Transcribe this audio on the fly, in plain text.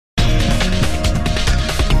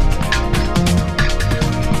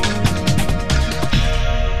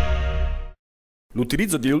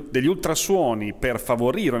L'utilizzo degli ultrasuoni per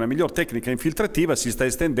favorire una miglior tecnica infiltrativa si sta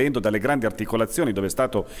estendendo dalle grandi articolazioni, dove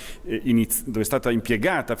è stata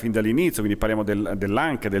impiegata fin dall'inizio, quindi parliamo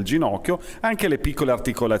dell'anca, del ginocchio, anche alle piccole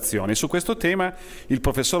articolazioni. Su questo tema il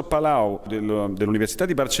professor Palau dell'Università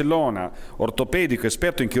di Barcellona, ortopedico,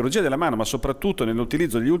 esperto in chirurgia della mano, ma soprattutto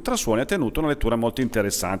nell'utilizzo degli ultrasuoni, ha tenuto una lettura molto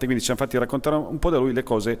interessante, quindi ci hanno fatti raccontare un po' da lui le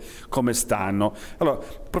cose come stanno. Allora,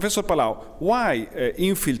 professor Palau, why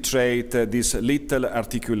infiltrate this little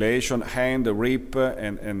articulation, hand, rib,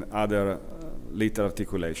 and other little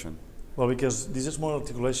articulation? Well, because this small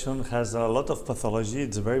articulation has a lot of pathology.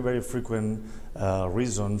 It's a very, very frequent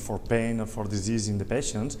reason for pain or for disease in the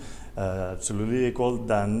patients, absolutely equal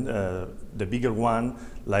than the bigger one,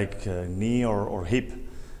 like knee or hip.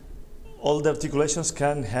 All the articulations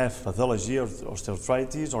can have pathology or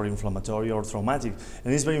osteoarthritis or inflammatory or traumatic,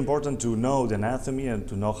 and it's very important to know the anatomy and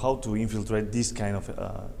to know how to infiltrate these kind of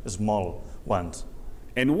small ones.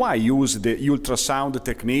 And why use the ultrasound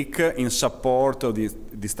technique in support of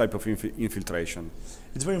this type of infiltration?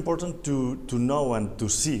 It's very important to know and to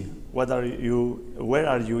see where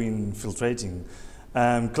are you infiltrating.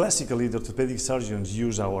 Classically, the orthopedic surgeons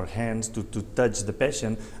use our hands to touch the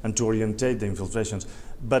patient and to orientate the infiltrations.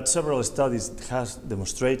 But several studies have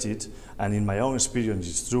demonstrated, and in my own experience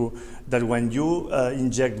it's true, that when you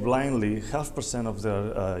inject blindly, 0.5% of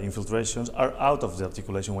the infiltrations are out of the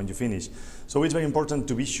articulation when you finish. So it's very important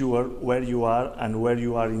to be sure where you are and where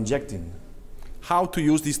you are injecting. How to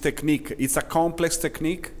use this technique? It's a complex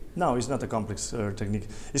technique? No, it's not a complex technique.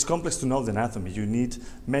 It's complex to know the anatomy. You need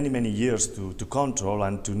many, many years to control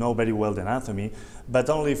and to know very well the anatomy,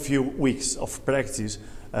 but only a few weeks of practice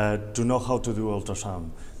to know how to do ultrasound.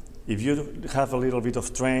 If you have a little bit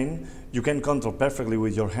of train, you can control perfectly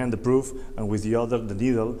with your hand the proof and with the other the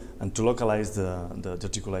needle, and to localize the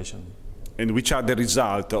articulation. And which are the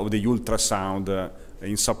results of the ultrasound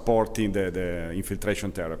in supporting the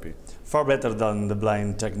infiltration therapy? Far better than the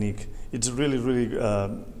blind technique. It's really, really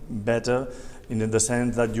better in the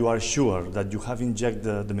sense that you are sure that you have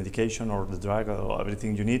injected the medication or the drug or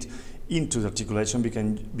everything you need into the articulation,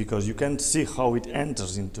 because you can see how it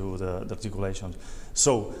enters into the articulation.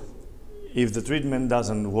 So if the treatment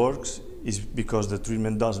doesn't work, it's because the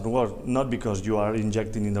treatment doesn't work, not because you are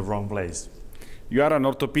injecting in the wrong place. You are an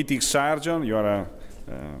orthopedic surgeon, you are a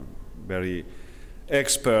very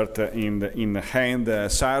expert in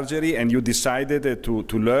hand surgery, and you decided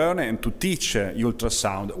to learn and to teach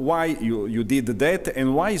ultrasound. Why you did that,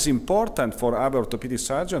 and why is it important for other orthopedic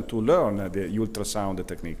surgeons to learn the ultrasound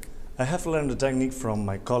technique? I have learned the technique from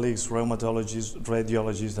my colleagues, rheumatologists,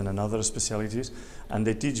 radiologists, and other specialties, and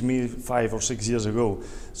they teach me 5 or 6 years ago.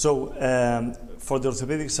 So for the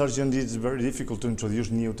orthopedic surgeon, it's very difficult to introduce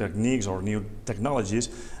new techniques or new technologies,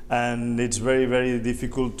 and it's very, very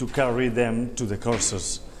difficult to carry them to the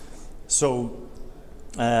courses. So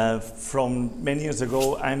from many years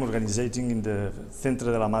ago, I'm organizing in the Centre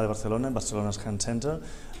de la Mà de Barcelona, Barcelona's Hand Center,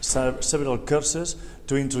 several courses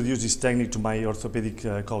to introduce this technique to my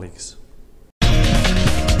orthopedic colleagues.